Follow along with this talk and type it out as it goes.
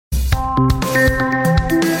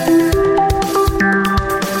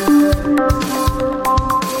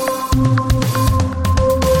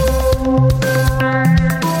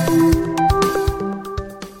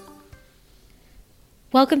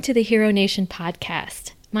Welcome to the Hero Nation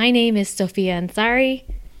podcast. My name is Sophia Ansari.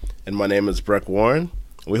 And my name is Breck Warren.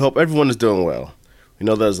 We hope everyone is doing well. We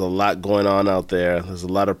know there's a lot going on out there. There's a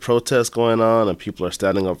lot of protests going on and people are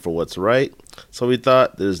standing up for what's right. So we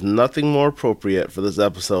thought there's nothing more appropriate for this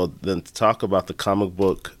episode than to talk about the comic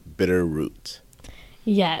book Bitter Root.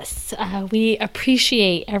 Yes, we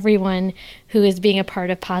appreciate everyone who is being a part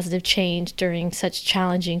of positive change during such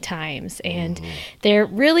challenging times. And there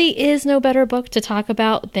really is no better book to talk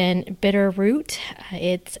about than Bitter Root.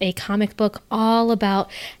 It's a comic book all about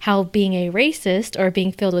how being a racist or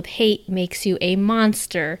being filled with hate makes you a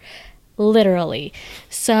monster, literally.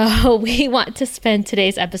 So we want to spend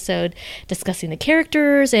today's episode discussing the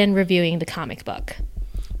characters and reviewing the comic book.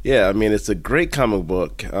 Yeah, I mean, it's a great comic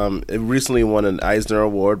book. It recently won an Eisner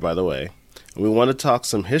Award, by the way. And we want to talk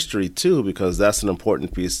some history, too, because that's an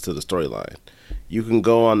important piece to the storyline. You can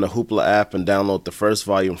go on the Hoopla app and download the first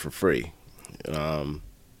volume for free. The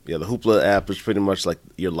Hoopla app is pretty much like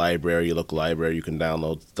your library, your local library. You can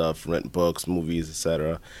download stuff, rent books, movies,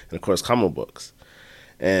 etc., and, of course, comic books.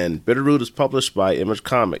 And Bitter Root is published by Image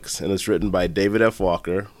Comics, and it's written by David F.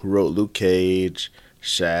 Walker, who wrote Luke Cage,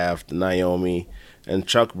 Shaft, Naomi, and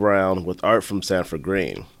Chuck Brown with art from Sanford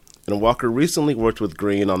Greene. And Walker recently worked with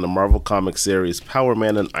Greene on the Marvel Comics series Power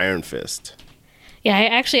Man and Iron Fist. Yeah,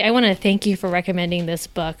 I want to thank you for recommending this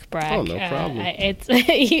book, Breck. Oh, no problem. I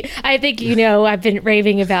think I've been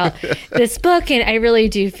raving about this book, and I really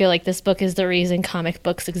do feel like this book is the reason comic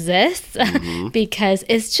books exist because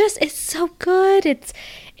it's so good.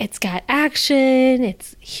 It's got action,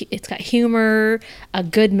 it's got humor, a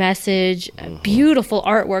good message, a beautiful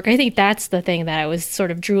artwork. I think that's the thing that I was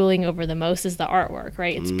sort of drooling over the most is the artwork,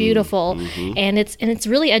 right? It's beautiful and it's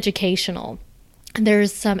really educational.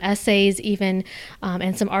 There's some essays even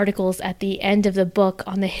and some articles at the end of the book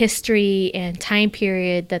on the history and time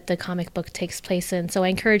period that the comic book takes place in. So I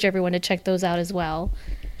encourage everyone to check those out as well.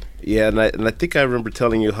 Yeah, and I think I remember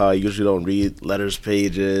telling you how I usually don't read letters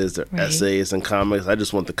pages or essays and comics. I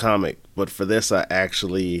just want the comic. But for this, I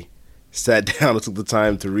actually sat down and took the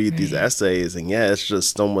time to read these essays. And yeah, it's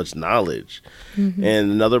just so much knowledge. And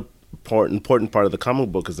another important part of the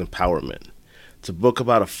comic book is empowerment. It's a book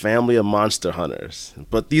about a family of monster hunters.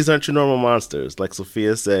 But these aren't your normal monsters. Like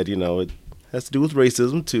Sophia said, it has to do with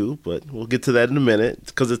racism too, but we'll get to that in a minute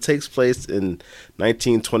because it takes place in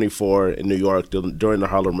 1924 in New York during the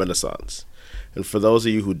Harlem Renaissance. And for those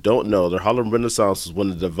of you who don't know, the Harlem Renaissance was when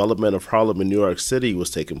the development of Harlem in New York City was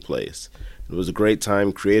taking place. It was a great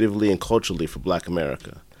time creatively and culturally for Black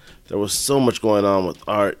America. There was so much going on with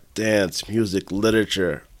art, dance, music,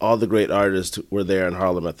 literature. All the great artists were there in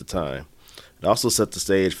Harlem at the time. It also set the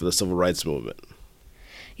stage for the Civil Rights Movement.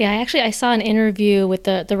 Yeah, I saw an interview with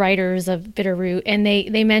the writers of Bitter Root, and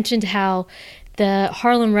they mentioned how the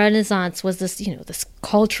Harlem Renaissance was this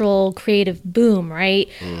cultural creative boom, right?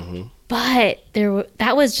 But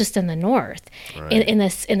that was just in the North. Right. In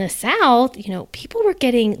the South, people were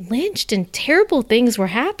getting lynched and terrible things were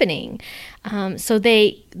happening. So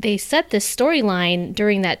they set this storyline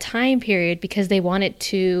during that time period because they wanted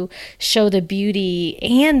to show the beauty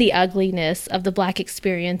and the ugliness of the Black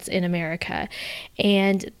experience in America.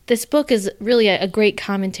 And this book is really a great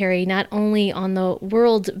commentary not only on the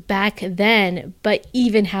world back then, but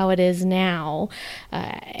even how it is now.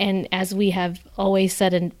 And as we have always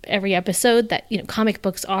said in every episode, that comic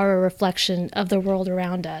books are a reflection of the world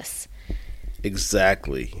around us.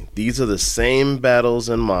 Exactly. These are the same battles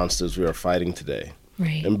and monsters we are fighting today.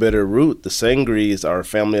 Right. In Bitter Root, the Sangrees are a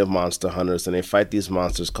family of monster hunters, and they fight these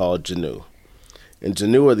monsters called Janu. And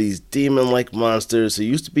Janu are these demon-like monsters who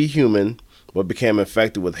used to be human, but became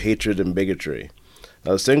infected with hatred and bigotry.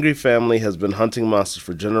 Now, the Sangree family has been hunting monsters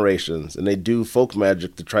for generations, and they do folk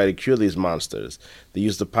magic to try to cure these monsters. They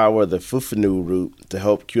use the power of the Fufanu root to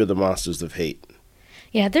help cure the monsters of hate.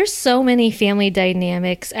 Yeah, there's so many family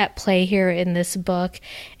dynamics at play here in this book.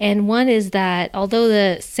 And one is that although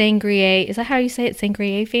the Sangrier, is that how you say it?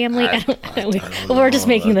 Sangrier family? I don't know. We're just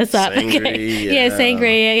making this up. Sangria. Yeah,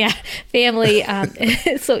 Sangrier,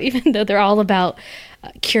 family. So even though they're all about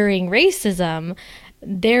curing racism,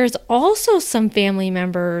 there's also some family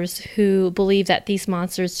members who believe that these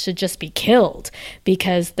monsters should just be killed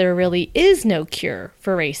because there really is no cure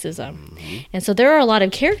for racism. And so there are a lot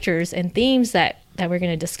of characters and themes that that we're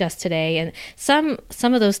going to discuss today. And some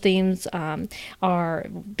of those themes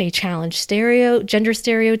they challenge gender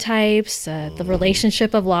stereotypes, the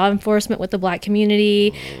relationship of law enforcement with the Black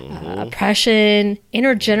community, oppression,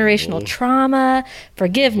 intergenerational trauma,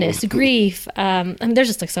 forgiveness, grief. I mean, there's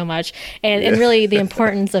just like so much, and really the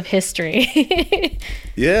importance of history.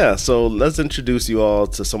 Yeah, so let's introduce you all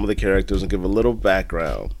to some of the characters and give a little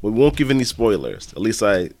background. We won't give any spoilers. At least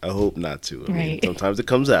I hope not to. I mean, sometimes it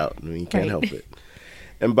comes out. I mean, you can't help it.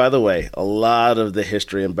 And by the way, a lot of the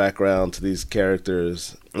history and background to these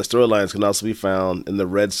characters and storylines can also be found in the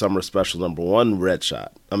Red Summer Special #1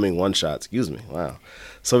 One Shot, excuse me. Wow.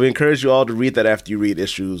 So we encourage you all to read that after you read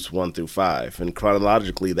issues 1 through 5. And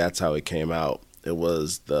chronologically, that's how it came out. It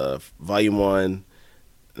was the volume 1,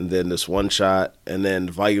 and then this one shot, and then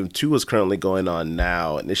volume 2 is currently going on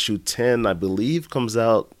now. And issue 10, I believe, comes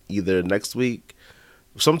out either next week,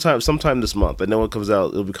 sometime this month. I know it comes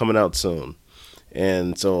out. It'll be coming out soon.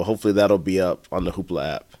 And so hopefully that'll be up on the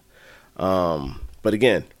Hoopla app. But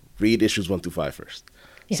again, read issues 1 through 5 first.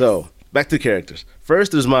 Yes. So back to the characters.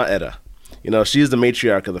 First, there's Ma Etta. She is the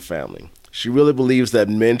matriarch of the family. She really believes that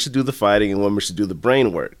men should do the fighting and women should do the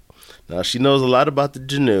brain work. Now, she knows a lot about the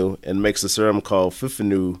Jinoo and makes a serum called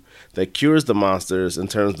Fufinu that cures the monsters and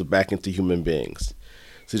turns them back into human beings.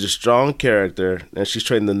 She's a strong character, and she's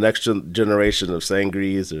training the next generation of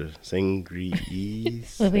Sangrees. We'll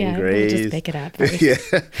just pick it up. Yeah.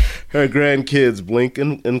 Her grandkids, Blink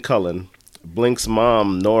and Cullen. Blink's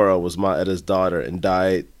mom, Nora, was Ma Etta's daughter and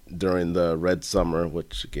died during the Red Summer,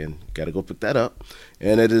 which, again, got to go pick that up.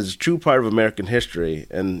 And it is a true part of American history.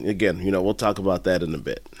 And, again, we'll talk about that in a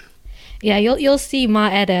bit. Yeah, you'll see Ma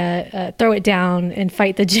Etta throw it down and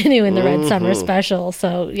fight the Jinoo in the Red Summer Special.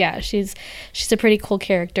 So yeah, she's a pretty cool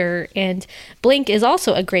character, and Blink is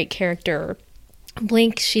also a great character.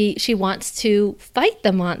 Blink, she wants to fight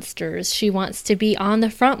the monsters. She wants to be on the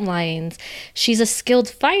front lines. She's a skilled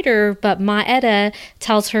fighter, but Ma Etta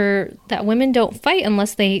tells her that women don't fight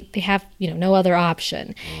unless they have no other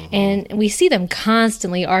option. And we see them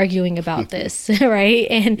constantly arguing about this, right?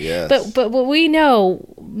 And yes. But what we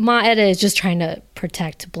know, Ma Etta is just trying to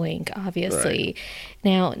protect Blink, obviously. Right.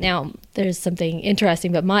 Now there's something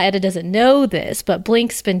interesting, but Ma Etta doesn't know this, but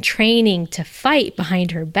Blink's been training to fight behind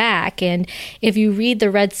her back. And if you read the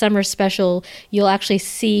Red Summer Special, you'll actually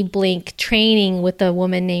see Blink training with a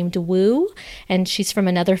woman named Wu, and she's from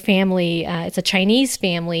another family. It's a Chinese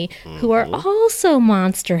family who are also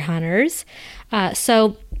monster hunters.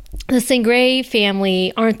 So the Sangre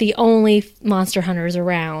family aren't the only monster hunters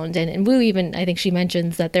around. And Wu even, I think she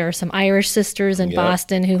mentions that there are some Irish sisters in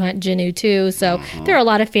Boston who hunt Jinoo too. So there are a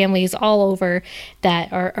lot of families all over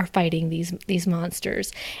that are fighting these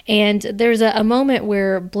monsters. And there's a moment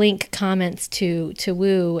where Blink comments to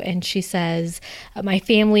Wu, and she says, "My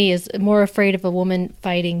family is more afraid of a woman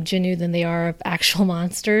fighting Jinoo than they are of actual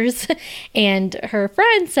monsters." And her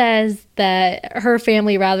friend says that her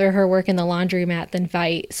family rather her work in the laundromat than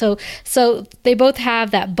fight. So they both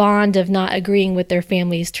have that bond of not agreeing with their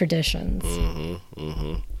family's traditions.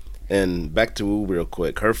 And back to Wu real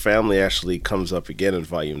quick. Her family actually comes up again in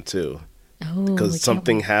volume 2. Because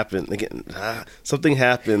something happened again. Something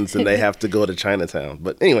happens and they have to go to Chinatown.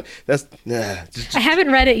 But anyway, that's. I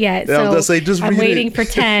haven't read it yet, so I'm waiting for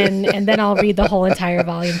 10, and then I'll read the whole entire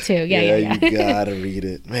volume 2. Yeah. You gotta read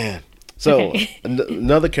it, man. So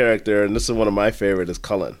another character, and this is one of my favorite, is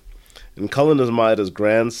Cullen. And Cullen is Ma Etta's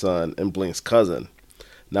grandson and Blink's cousin.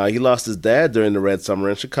 Now, he lost his dad during the Red Summer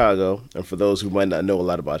in Chicago, and for those who might not know a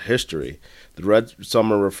lot about history, the Red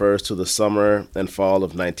Summer refers to the summer and fall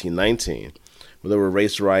of 1919, where there were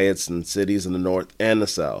race riots in cities in the North and the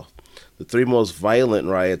South. The 3 most violent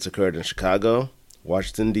riots occurred in Chicago,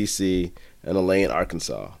 Washington, D.C., and Elaine,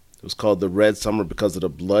 Arkansas. It was called the Red Summer because of the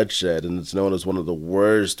bloodshed, and it's known as one of the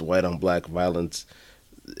worst white-on-black violence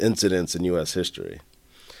incidents in U.S. history.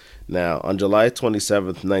 Now, on July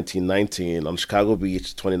 27th, 1919, on Chicago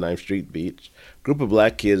Beach, 29th Street Beach, a group of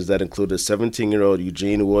black kids that included 17-year-old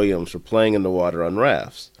Eugene Williams were playing in the water on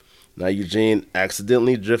rafts. Now, Eugene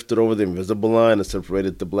accidentally drifted over the invisible line that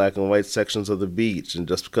separated the black and white sections of the beach, and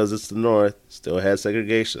just because it's the North, still had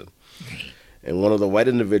segregation. And one of the white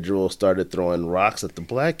individuals started throwing rocks at the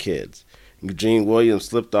black kids. Eugene Williams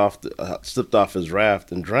slipped off his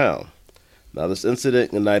raft and drowned. Now, this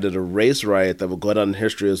incident ignited a race riot that will go down in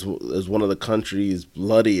history as one of the country's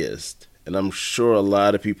bloodiest. And I'm sure a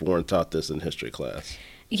lot of people weren't taught this in history class.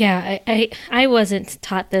 Yeah, I wasn't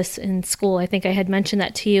taught this in school. I think I had mentioned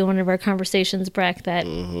that to you in one of our conversations, Breck, that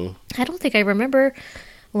I don't think I remember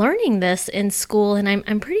learning this in school, and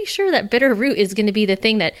I'm pretty sure that Bitterroot is going to be the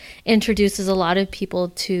thing that introduces a lot of people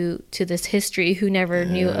to this history who never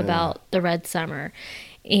knew about the Red Summer.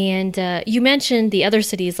 And you mentioned the other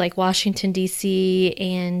cities like Washington, D.C.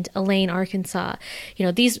 and Elaine, Arkansas. You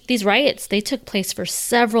know, these riots, they took place for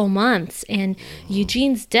several months. And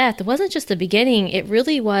Eugene's death wasn't just the beginning. It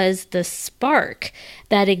really was the spark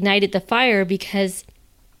that ignited the fire, because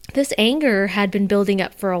this anger had been building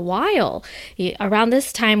up for a while. Around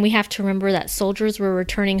this time, we have to remember that soldiers were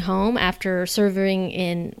returning home after serving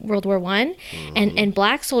in World War I, and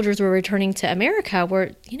black soldiers were returning to America,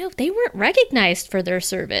 where, you know, they weren't recognized for their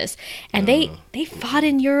service. And they fought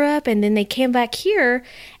in Europe, and then they came back here,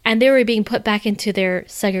 and they were being put back into their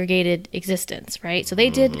segregated existence, right? So they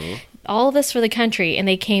did all of this for the country, and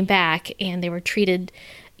they came back, and they were treated,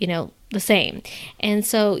 you know, the same. And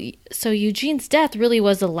so Eugene's death really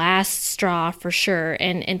was the last straw for sure.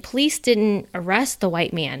 And police didn't arrest the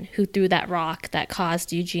white man who threw that rock that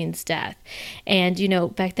caused Eugene's death. And, you know,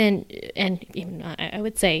 back then, and even I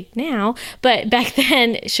would say now, but back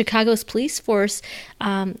then, Chicago's police force,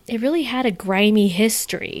 it really had a grimy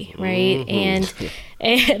history, right? And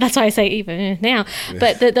that's why I say even now.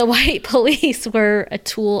 But the white police were a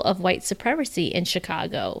tool of white supremacy in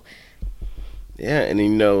Chicago. Yeah, and you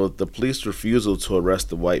know, the police refusal to arrest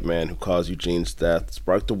the white man who caused Eugene's death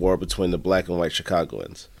sparked a war between the black and white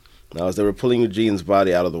Chicagoans. Now, as they were pulling Eugene's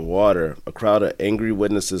body out of the water, a crowd of angry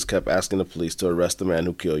witnesses kept asking the police to arrest the man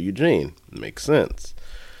who killed Eugene. It makes sense.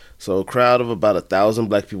 So a crowd of about 1,000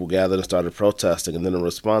 black people gathered and started protesting, and then in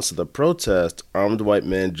response to the protest, armed white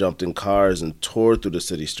men jumped in cars and tore through the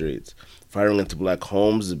city streets, firing into black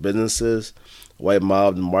homes and businesses. A white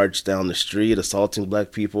mob marched down the street, assaulting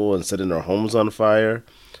black people and setting their homes on fire.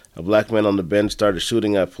 A black man on the bench started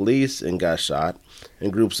shooting at police and got shot.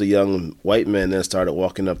 And groups of young white men then started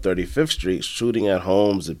walking up 35th Street, shooting at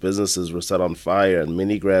homes, and businesses were set on fire, and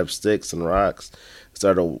many grabbed sticks and rocks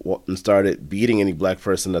and started beating any black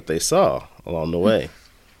person that they saw along the way.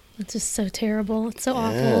 It's just so terrible. It's so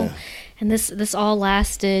awful. And this all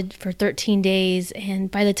lasted for 13 days.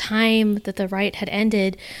 And by the time that the riot had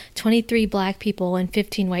ended, 23 black people and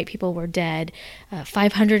 15 white people were dead.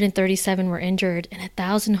 537 were injured, and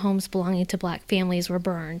 1,000 homes belonging to black families were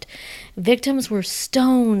burned. Victims were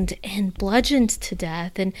stoned and bludgeoned to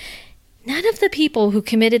death. And none of the people who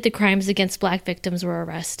committed the crimes against black victims were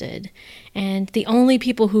arrested. And the only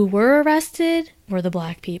people who were arrested were the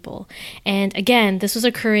black people. And again, this was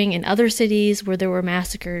occurring in other cities where there were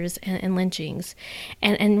massacres and lynchings.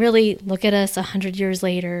 And really, look at us 100 years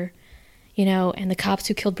later, you know, and the cops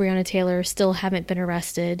who killed Breonna Taylor still haven't been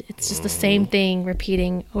arrested. It's just the same thing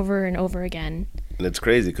repeating over and over again. And it's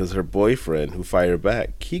crazy because her boyfriend who fired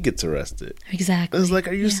back, he gets arrested. Exactly. It's like,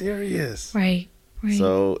 are you serious? Right. Right.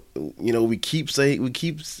 So, you know, we keep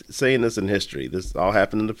saying this in history. This all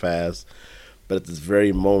happened in the past, but at this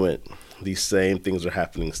very moment, these same things are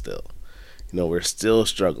happening still. You know, we're still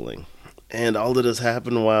struggling. And all of this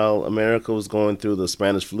happened while America was going through the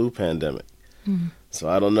Spanish flu pandemic. So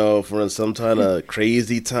I don't know if we're in some kind of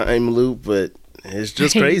crazy time loop, but it's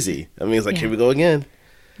just crazy. I mean, it's like, here we go again.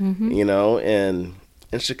 You know, and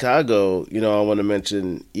in Chicago, you know, I want to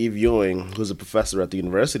mention Eve Ewing, who's a professor at the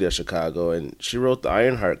University of Chicago, and she wrote the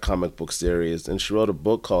Ironheart comic book series, and she wrote a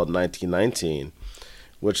book called 1919,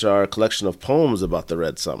 which are a collection of poems about the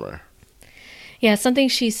Red Summer. Yeah, something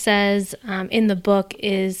she says in the book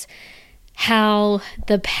is how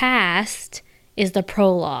the past is the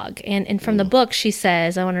prologue. And from the book, she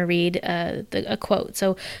says, I want to read a quote.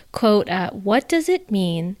 So, quote, "What does it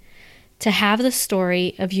mean to have the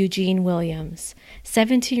story of Eugene Williams,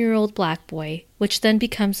 17-year-old black boy, which then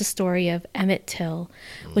becomes the story of Emmett Till,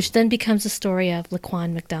 which then becomes the story of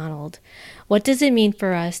Laquan McDonald? What does it mean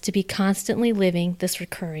for us to be constantly living this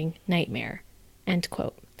recurring nightmare?" End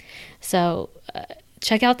quote. So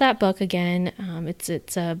check out that book again.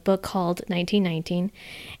 It's a book called 1919,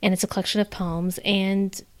 and it's a collection of poems.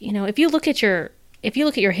 And you know, if you look at your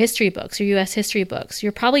history books, your U.S. history books,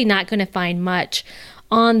 you're probably not going to find much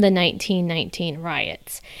on the 1919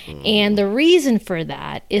 riots. And the reason for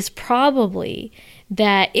that is probably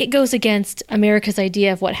that it goes against America's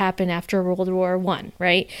idea of what happened after World War I,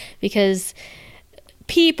 right? Because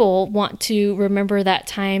people want to remember that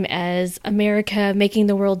time as America making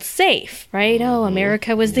the world safe, right? Oh,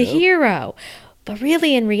 America was the hero. But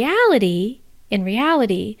really, in reality,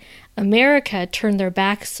 America turned their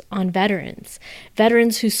backs on veterans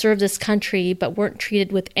who served this country but weren't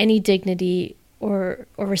treated with any dignity or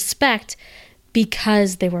respect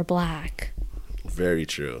because they were black. Very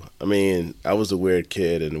true. I mean, I was a weird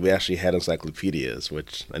kid, and we actually had encyclopedias,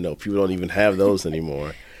 which I know people don't even have those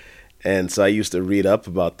anymore. And so I used to read up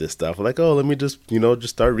about this stuff. I'm like, oh, let me just, just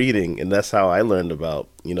start reading. And that's how I learned about,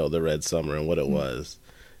 the Red Summer and what it was.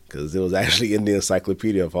 Because it was actually in the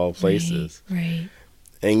encyclopedia of all places. Right.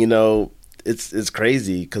 And, it's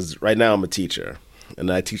crazy because right now I'm a teacher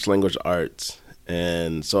and I teach language arts.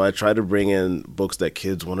 And so I try to bring in books that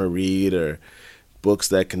kids want to read or books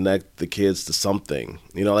that connect the kids to something.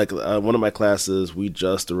 Like one of my classes, we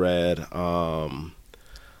just read, what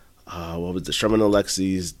was it? Sherman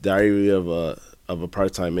Alexi's Diary of a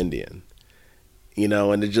Part-Time Indian.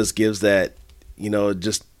 And it just gives that, it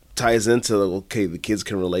just ties into, okay, the kids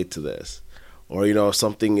can relate to this. Or, if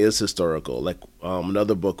something is historical. Like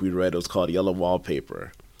another book we read, it was called Yellow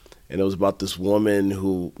Wallpaper. And it was about this woman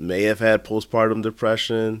who may have had postpartum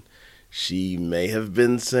depression. She may have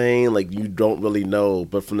been sane. Like, you don't really know.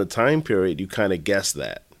 But from the time period, you kind of guess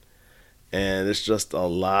that. And it's just a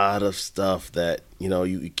lot of stuff that,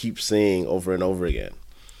 you keep seeing over and over again.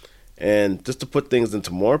 And just to put things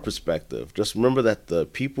into more perspective, just remember that the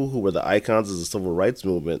people who were the icons of the civil rights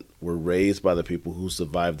movement were raised by the people who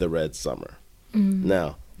survived the Red Summer. Mm.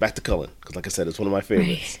 Now, back to Cullen, because like I said, it's one of my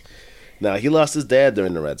favorites. Right. Now, he lost his dad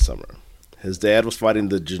during the Red Summer. His dad was fighting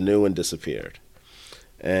the Jainuu and disappeared.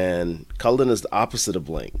 And Cullen is the opposite of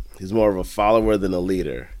Blink. He's more of a follower than a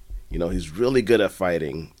leader. He's really good at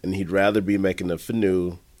fighting, and he'd rather be making a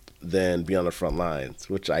canoe than be on the front lines,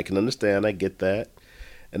 which I can understand. I get that.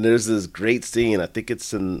 And there's this great scene, I think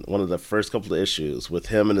it's in one of the first couple of issues, with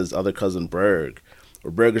him and his other cousin Berg,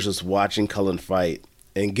 where Berg is just watching Cullen fight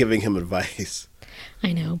and giving him advice.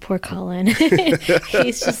 I know, poor Cullen.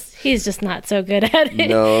 he's just not so good at it.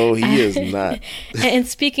 No, he is not. And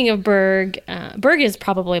speaking of Berg, Berg is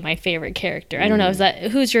probably my favorite character. I don't know,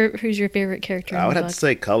 who's your favorite character? I would have to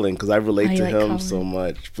say Cullen because I relate to him Cullen so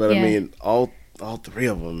much. But yeah. I mean, all three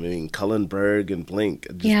of them. I mean, Cullen, Berg, and Blink.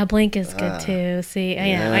 Blink is good too. See,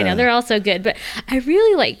 yeah, I know they're all so good. But I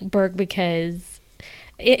really like Berg because,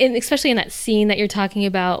 and especially in that scene that you're talking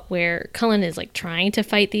about where Cullen is like trying to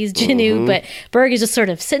fight these Jainuu, but Berg is just sort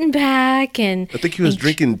of sitting back and I think he was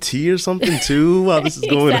drinking tea or something too while this is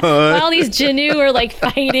going on. While these Jainuu are like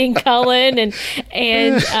fighting Cullen and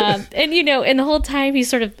the whole time he's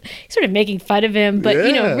sort of making fun of him, but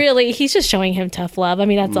really he's just showing him tough love. I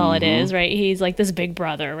mean, that's all it is, right? He's like this big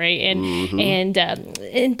brother, right?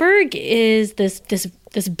 And Berg is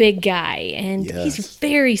this big guy, and he's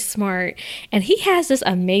very smart, and he has this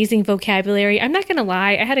amazing vocabulary. I'm not gonna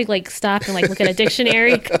lie, I had to like stop and like look at a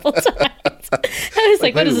dictionary a couple times. I was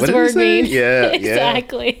like, what does this word mean? Yeah,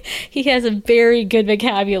 exactly. He has a very good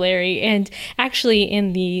vocabulary, and actually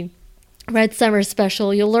in the Red Summer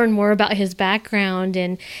special, you'll learn more about his background,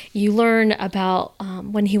 and you learn about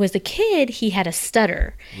when he was a kid, he had a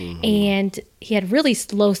stutter, and he had really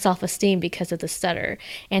low self-esteem because of the stutter.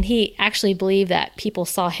 And he actually believed that people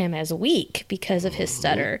saw him as weak because of his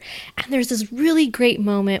stutter. And there's this really great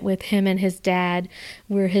moment with him and his dad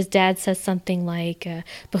where his dad says something like,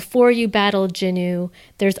 before you battle Jainuu,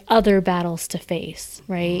 there's other battles to face,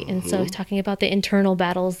 right? And so he's talking about the internal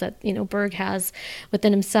battles that, Berg has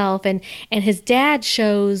within himself. And his dad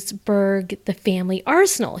shows Berg the family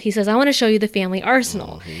arsenal. He says, I want to show you the family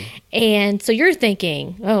arsenal. And so you're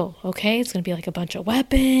thinking, oh, okay, it's going to be like a bunch of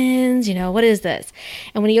weapons, what is this?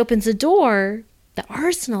 And when he opens the door, the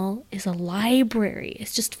arsenal is a library.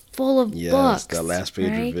 It's just full of books. Yes, that last page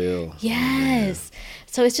reveal. Yes.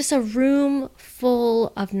 So it's just a room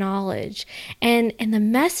full of knowledge. And the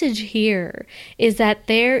message here is that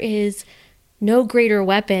there is no greater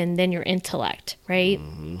weapon than your intellect, right?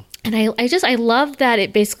 And I love that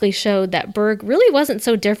it basically showed that Berg really wasn't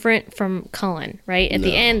so different from Cullen, right? At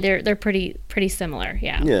the end, they're pretty similar,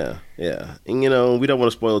 yeah. Yeah. And we don't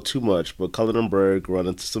want to spoil too much, but Cullen and Berg run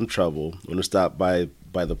into some trouble when they're stopped by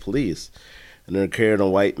the police, and they're carrying a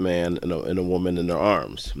white man and a woman in their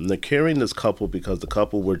arms. And they're carrying this couple because the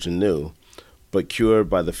couple were Jainuu, but cured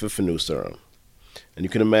by the Fifinu serum. And you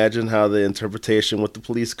can imagine how the interpretation with the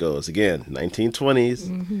police goes. Again,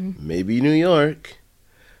 1920s, maybe New York.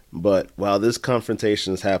 But while this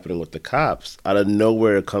confrontation is happening with the cops, out of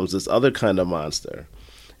nowhere comes this other kind of monster.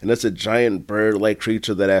 And it's a giant bird-like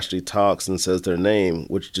creature that actually talks and says their name,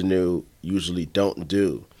 which Jainuu usually don't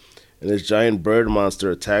do. And this giant bird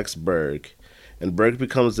monster attacks Berg, and Berg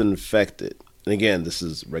becomes infected. And again, this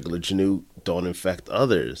is regular Jainuu don't infect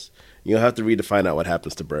others. You'll have to read to find out what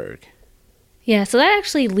happens to Berg. Yeah, so that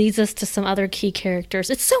actually leads us to some other key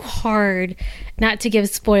characters. It's so hard not to give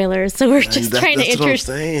spoilers, so we're just trying to introduce.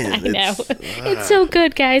 I know it's so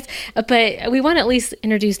good, guys, but we want to at least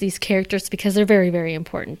introduce these characters because they're very, very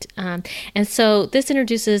important. And so this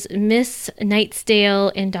introduces Miss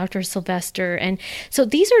Nightsdale and Dr. Sylvester, and so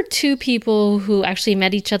these are two people who actually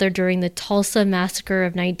met each other during the Tulsa Massacre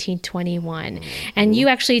of 1921, and you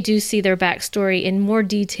actually do see their backstory in more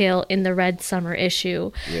detail in the Red Summer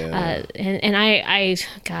issue. Yeah. And I,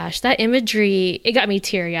 gosh, that imagery, it got me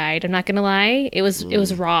teary-eyed. I'm not gonna lie. It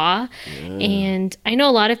was raw. Yeah. And I know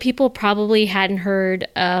a lot of people probably hadn't heard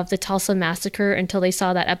of the Tulsa Massacre until they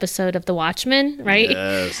saw that episode of The Watchmen, right?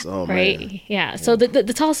 Yes. Oh, right. Man. Yeah. So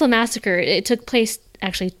the Tulsa Massacre, it took place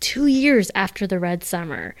actually 2 years after the Red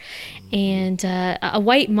Summer. And a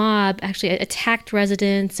white mob actually attacked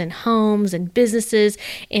residents and homes and businesses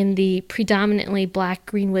in the predominantly black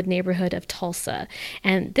Greenwood neighborhood of Tulsa.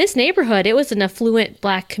 And this neighborhood, it was an affluent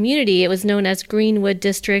black community. It was known as Greenwood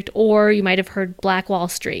District, or you might have heard Black Wall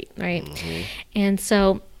Street, right? Mm-hmm. And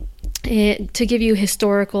so to give you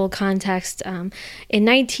historical context,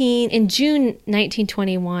 in June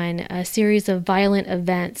 1921, a series of violent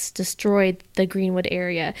events destroyed the Greenwood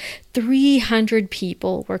area. 300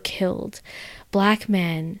 people were killed. Black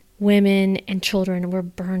men, women, and children were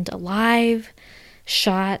burned alive,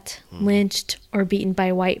 shot, lynched, or beaten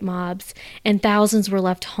by white mobs, and thousands were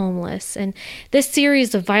left homeless. And this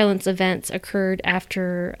series of violence events occurred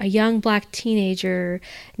after a young black teenager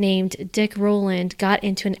named Dick Rowland got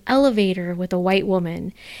into an elevator with a white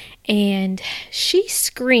woman, and she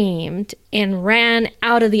screamed and ran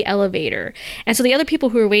out of the elevator. And so the other people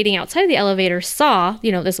who were waiting outside of the elevator saw,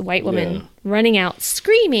 this white woman running out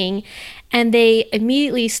screaming, and they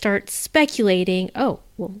immediately start speculating, oh,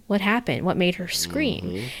 well, what happened? What made her scream?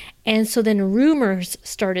 Mm-hmm. And so then rumors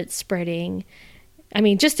started spreading. I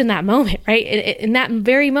mean, just in that moment, right? In that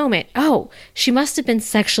very moment, oh, she must have been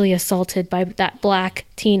sexually assaulted by that black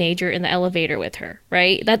teenager in the elevator with her,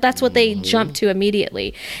 right? That's what they jumped to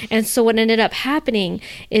immediately. And so what ended up happening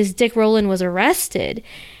is Dick Rowland was arrested.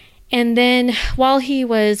 And then while he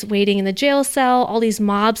was waiting in the jail cell, all these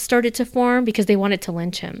mobs started to form because they wanted to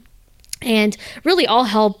lynch him. And really all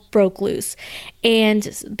hell broke loose. And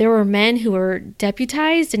there were men who were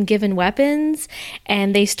deputized and given weapons,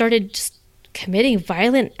 and they started just committing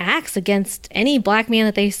violent acts against any black man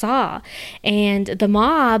that they saw. And the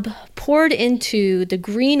mob poured into the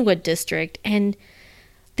Greenwood district, and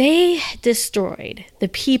they destroyed the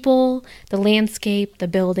people, the landscape, the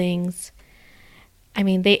buildings. I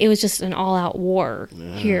mean, it was just an all-out war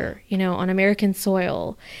here, on American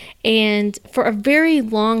soil. And for a very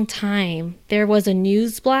long time, there was a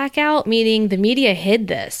news blackout, meaning the media hid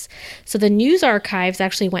this. So the news archives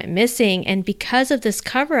actually went missing. And because of this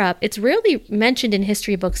cover-up, it's rarely mentioned in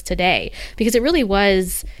history books today, because it really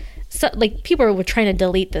was, people were trying to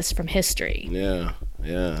delete this from history. Yeah.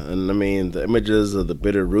 And I mean, the images of the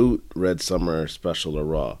Bitter Root Red Summer special are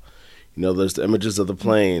raw. There's the images of the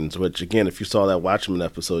planes, which, again, if you saw that Watchmen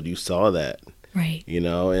episode, you saw that. Right.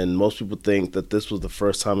 And most people think that this was the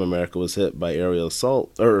first time America was hit by aerial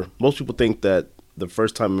assault. Or most people think that the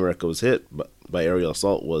first time America was hit by aerial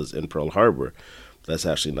assault was in Pearl Harbor. That's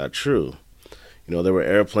actually not true. There were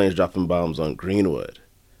airplanes dropping bombs on Greenwood.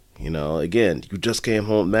 Again, you just came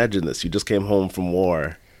home. Imagine this. You just came home from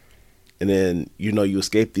war. And then, you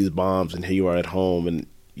escaped these bombs, and here you are at home, and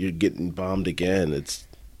you're getting bombed again. It's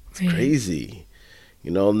crazy.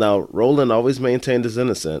 Now Rowland always maintained his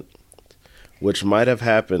innocence, which might have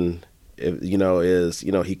happened if,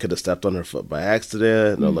 he could have stepped on her foot by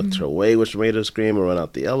accident or looked her way, which made her scream, or run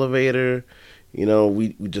out the elevator.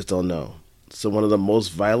 We just don't know. So one of the most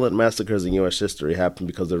violent massacres in U.S. history happened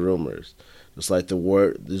because of rumors. Just like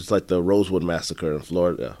the Rosewood Massacre in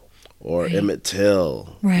Florida or Emmett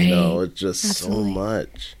Till. Right. It's just Absolutely. so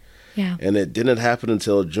much. Yeah. And it didn't happen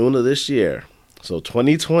until June of this year. So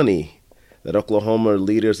 2020, that Oklahoma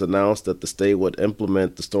leaders announced that the state would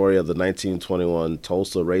implement the story of the 1921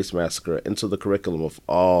 Tulsa Race Massacre into the curriculum of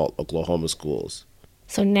all Oklahoma schools.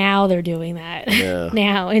 So now they're doing that. Yeah.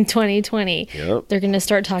 Now in 2020, Yep. They're going to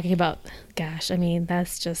start talking about, gosh, I mean,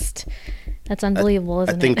 that's unbelievable,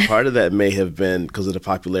 isn't it? I think part of that may have been because of the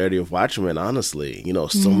popularity of Watchmen, honestly.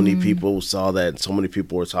 So many people saw that, and so many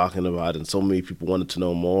people were talking about it, and so many people wanted to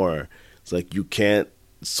know more. It's like, you can't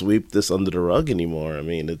sweep this under the rug anymore. I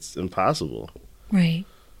mean, it's impossible. Right.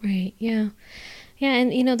 Yeah.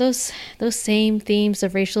 And those same themes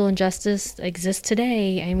of racial injustice exist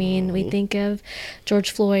today. I mean, we think of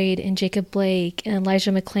George Floyd and Jacob Blake and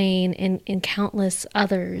Elijah McClain and countless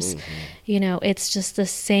others. It's just the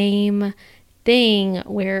same thing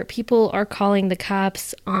where people are calling the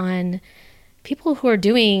cops on people who are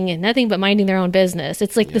doing nothing but minding their own business.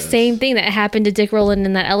 It's like the same thing that happened to Dick Rowland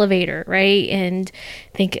in that elevator, right? And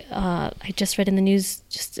I think I just read in the news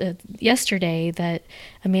just yesterday that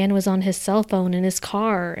a man was on his cell phone in his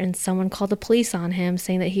car and someone called the police on him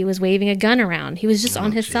saying that he was waving a gun around. He was just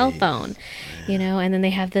on his cell phone, you know, and then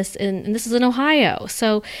they have this, and this is in Ohio.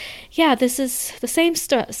 So yeah, this is the same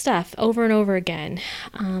stuff over and over again.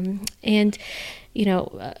 And you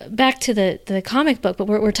know, back to the comic book, but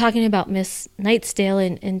we're talking about Miss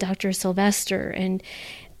Nightsdale and Dr. Sylvester, and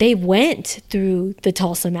they went through the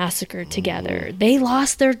Tulsa Massacre together. They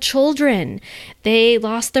lost their children. They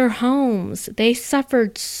lost their homes. They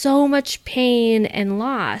suffered so much pain and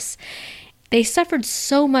loss. They suffered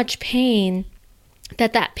so much pain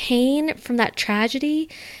that pain from that tragedy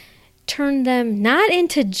turned them not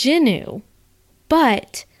into Jinnu,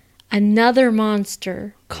 but another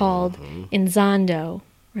monster called Inzando,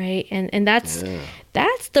 right? And that's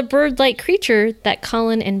the bird-like creature that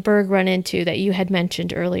Cullen and Berg run into that you had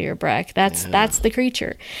mentioned earlier, Breck. That's the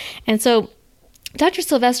creature. And so Dr.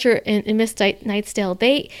 Sylvester and Miss Nightsdale,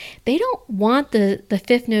 they don't want the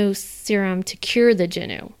fifth nose serum to cure the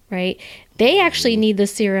Jinnu, right? They actually need the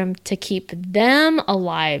serum to keep them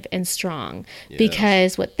alive and strong,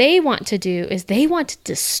 because what they want to do is they want to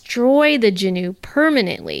destroy the Jinnu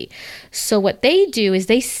permanently. So what they do is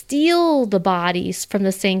they steal the bodies from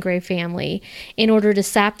the Sangre family in order to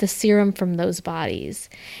sap the serum from those bodies.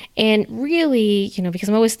 And really, you know, because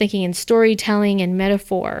I'm always thinking in storytelling and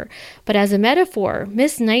metaphor, but as a metaphor,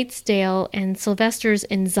 Miss Nightsdale and Sylvester's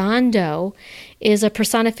Inzando is a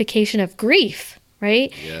personification of grief.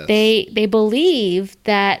 Right? Yes. They believe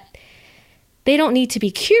that they don't need to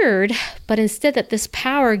be cured, but instead that this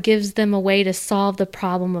power gives them a way to solve the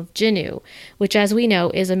problem of Jinnu, which, as we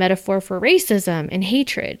know, is a metaphor for racism and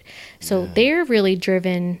hatred. So they're really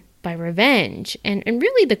driven by revenge. And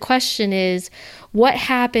really the question is, what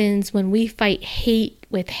happens when we fight hate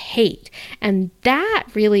with hate? And that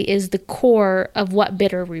really is the core of what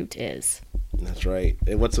Bitterroot is. That's right.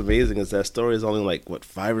 And what's amazing is that story is only like,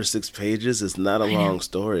 5 or 6 pages? It's not a long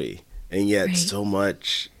story. And yet so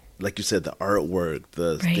much, like you said, the artwork,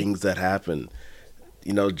 the things that happen,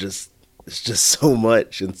 you know, it's just so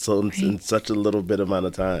much in such a little bit amount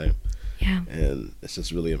of time. Yeah. And it's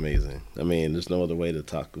just really amazing. I mean, there's no other way to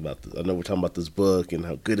talk about this. I know we're talking about this book and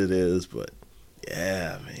how good it is, but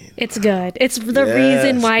yeah, I mean, it's good. It's the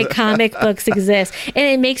reason why comic books exist, and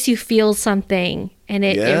it makes you feel something, and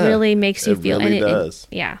it really makes you feel. It really does.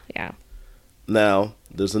 Yeah. Now,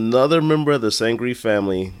 there's another member of the Sangre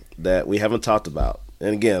family that we haven't talked about,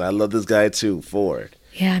 and again, I love this guy too, Ford.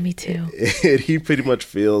 Yeah, me too. And he pretty much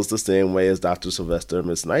feels the same way as Dr. Sylvester and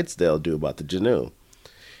Miss Nightsdale do about the Jinnu.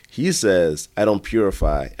 He says, "I don't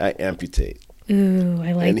purify, I amputate." Ooh,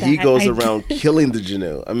 I like that. And he goes around killing the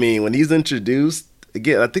Jinnu. I mean, when he's introduced,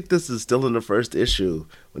 again, I think this is still in the first issue,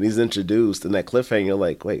 when he's introduced in that cliffhanger, you're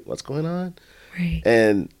like, wait, what's going on? Right.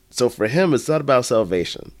 And so for him, it's not about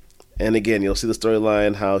salvation. And again, you'll see the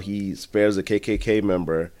storyline, how he spares a KKK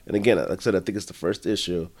member. And again, like I said, I think it's the first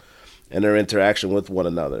issue, and their interaction with one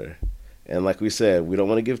another. And like we said, we don't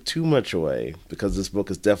want to give too much away, because this book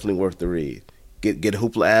is definitely worth the read. Get a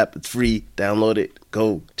Hoopla app. It's free. Download it.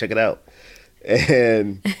 Go check it out.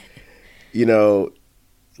 And, you know,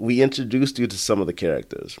 we introduced you to some of the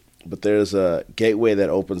characters, but there's a gateway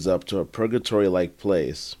that opens up to a purgatory-like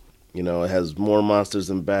place. You know, it has more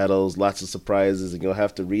monsters and battles, lots of surprises, and you'll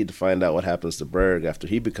have to read to find out what happens to Berg after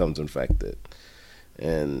he becomes infected.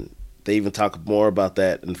 And they even talk more about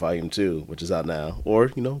that in Volume 2, which is out now.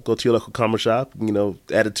 Or, you know, go to your local comic shop, you know,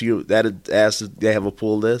 ask they have a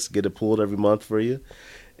pull list, get it pulled every month for you.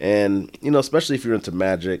 And, you know, especially if you're into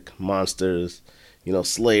magic, monsters, you know,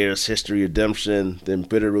 Slayers, history, redemption, then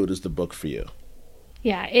Bitterroot is the book for you.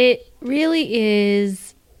 Yeah, it really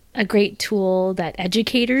is a great tool that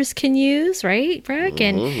educators can use, right, Breck?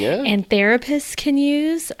 And therapists can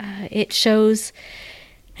use. It shows,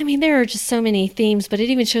 I mean, there are just so many themes, but it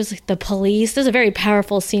even shows like the police. There's a very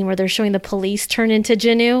powerful scene where they're showing the police turn into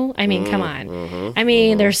Jinnu. I mean, come on. I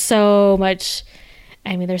mean, there's so much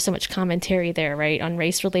commentary there, right, on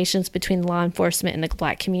race relations between law enforcement and the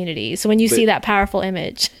Black community. So when you see that powerful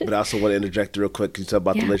image. But I also want to interject real quick. You talk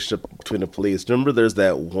about the relationship between the police. Remember there's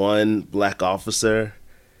that one Black officer,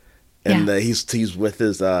 and he's with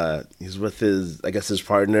his I guess his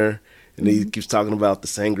partner, and he keeps talking about the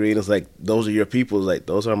Sangre, and it's like, those are your people. It's like,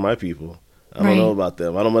 those are my people. I don't know about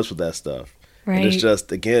them. I don't mess with that stuff. Right. And it's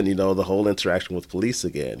just, again, you know, the whole interaction with police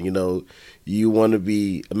again. You know, you want to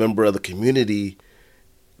be a member of the community,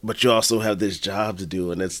 but you also have this job to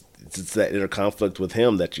do, and it's that inner conflict with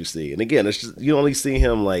him that you see. And again, it's just, you only see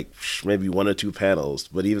him like maybe one or two panels,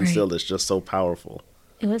 but even still, it's just so powerful.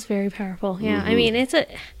 It was very powerful. Yeah. I mean,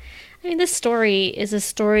 this story is a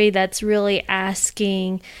story that's really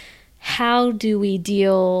asking, how do we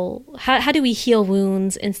heal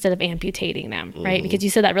wounds instead of amputating them, right? Because you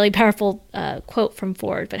said that really powerful quote from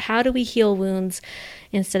Ford, but how do we heal wounds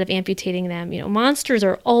instead of amputating them? You know, monsters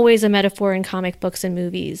are always a metaphor in comic books and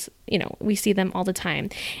movies. You know, we see them all the time.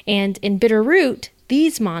 And in Bitterroot,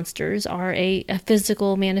 these monsters are a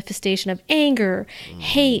physical manifestation of anger,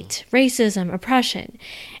 hate, racism, oppression.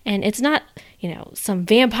 And it's not, you know, some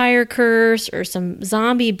vampire curse or some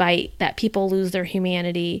zombie bite that people lose their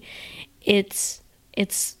humanity. It's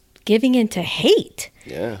giving into hate.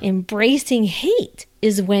 Yeah. Embracing hate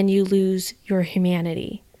is when you lose your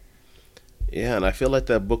humanity. Yeah, and I feel like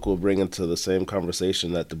that book will bring into the same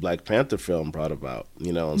conversation that the Black Panther film brought about.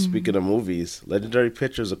 You know, and speaking of movies, Legendary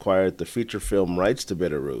Pictures acquired the feature film rights to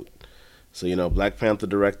Bitterroot. So, you know, Black Panther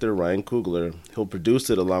director Ryan Coogler, he'll produce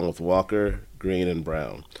it along with Walker, Green, and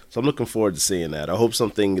Brown. So I'm looking forward to seeing that. I hope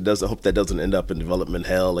that doesn't end up in development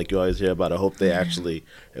hell like you always hear about. I hope they actually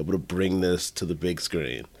are able to bring this to the big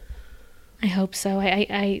screen. I hope so.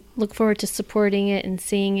 I look forward to supporting it and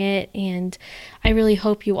seeing it, and I really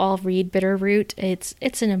hope you all read Bitterroot.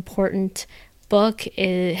 It's an important book.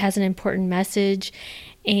 It has an important message,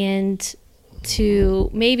 and to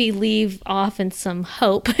maybe leave off in some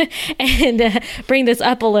hope and bring this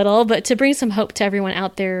up a little, but to bring some hope to everyone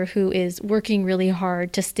out there who is working really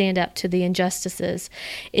hard to stand up to the injustices,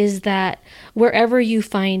 is that wherever you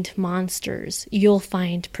find monsters, you'll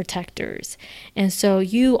find protectors. And so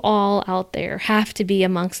you all out there have to be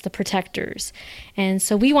amongst the protectors. And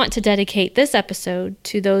so we want to dedicate this episode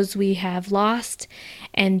to those we have lost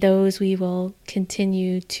and those we will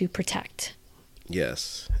continue to protect.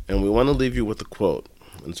 Yes, and we want to leave you with a quote.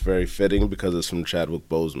 It's very fitting because it's from Chadwick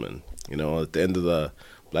Boseman, you know, at the end of the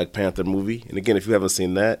Black Panther movie. And again, if you haven't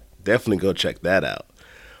seen that, definitely go check that out.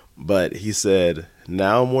 But he said,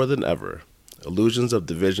 "Now more than ever, illusions of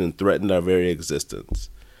division threaten our very existence.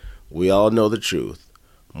 We all know the truth.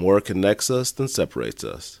 More connects us than separates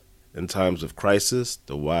us. In times of crisis,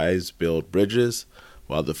 the wise build bridges,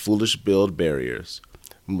 while the foolish build barriers.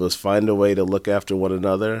 We must find a way to look after one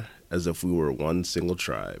another as if we were one single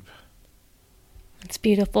tribe." It's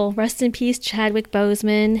beautiful. Rest in peace, Chadwick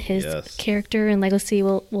Boseman. His character and legacy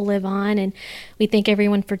will live on. And we thank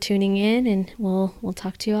everyone for tuning in, and we'll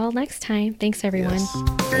talk to you all next time. Thanks, everyone. Yes.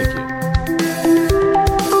 Thank you.